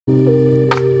So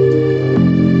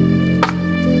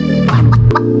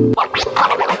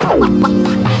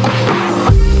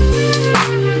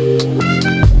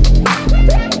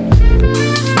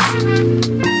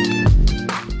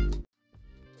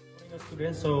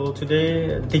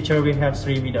today, teacher, we have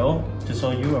 3 videos to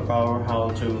show you about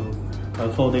how to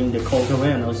folding the culture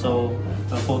and also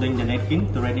folding the napkin,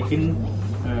 the red napkin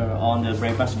on the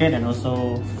bread basket, and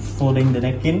also folding the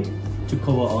napkin to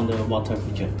cover on the water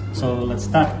feature. So let's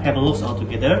start, have a look all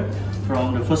together.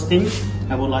 From the first thing,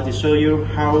 I would like to show you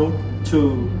how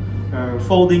to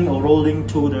folding or rolling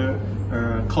to the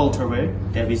culture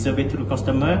that we serve it to the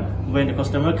customer when the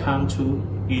customer comes to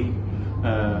in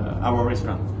our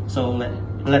restaurant. So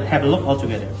let's have a look all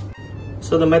together.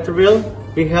 So the material,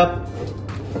 we have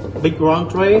big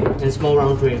round tray and small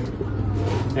round tray,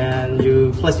 and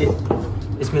you place it,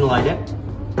 it's mean like that,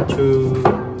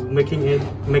 to making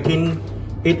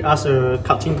it as a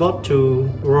cutting board to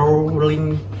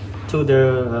rolling to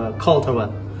the culture.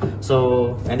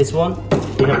 So and this one,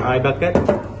 we have eye bucket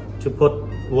to put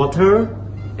water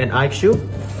and ice cube,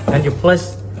 and you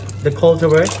place the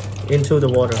culture into the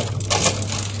water.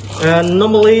 And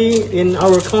normally in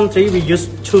our country we use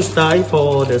 2 styles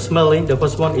for the smelling. The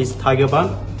first one is tiger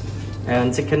balm,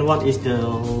 and second one is the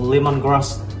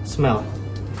lemongrass smell.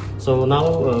 So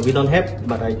now we don't have,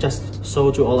 but I just show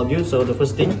to all of you. So the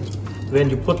first thing, when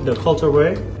you put the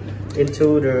culture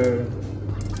into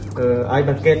the eye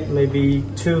bucket, maybe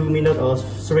 2 minutes or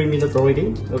 3 minutes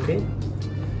already, okay,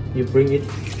 you bring it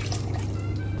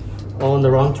on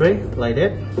the round tray like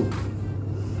that.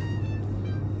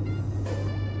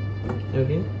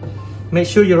 Okay, make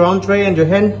sure your round tray and your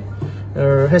hand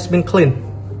has been clean.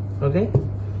 Okay,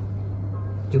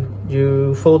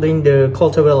 you folding the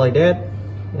culture like that,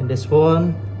 and this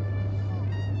one,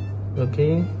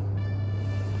 okay,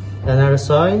 another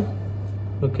side,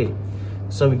 okay.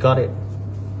 So we got it.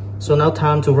 So now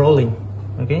time to rolling.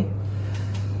 Okay,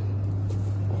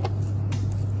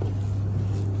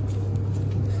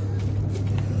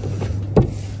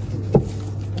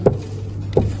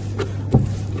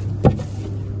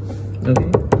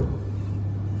 okay.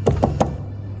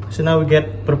 So now we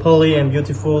get properly and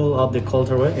beautiful of the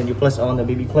culture, and you place on the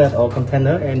baby plate or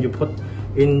container and you put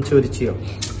into the chill.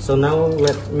 So now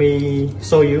let me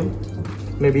show you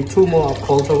maybe 2 more of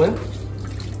culture.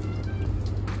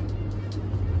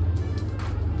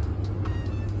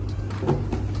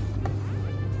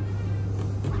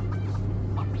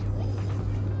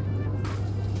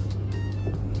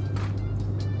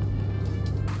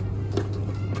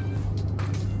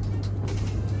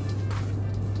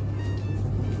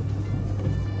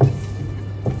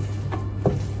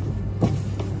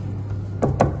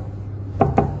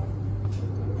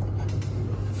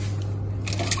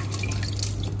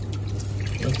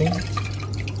 Okay,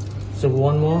 so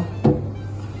 1 more,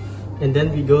 and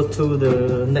then we go to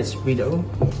the next video.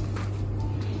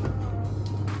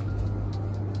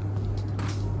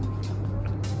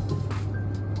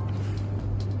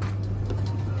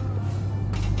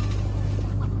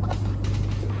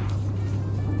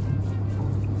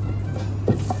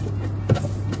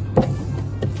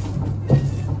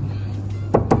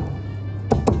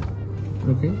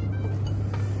 Okay,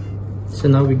 so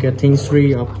now we're getting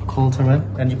 3 of culture,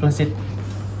 and you place it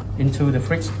into the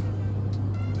fridge,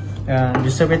 and you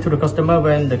serve it to the customer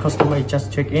when the customer is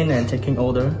just check in and taking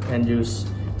order, and you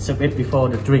serve it before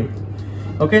the drink.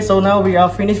 Okay, so now we are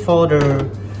finished for the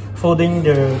folding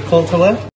the culture.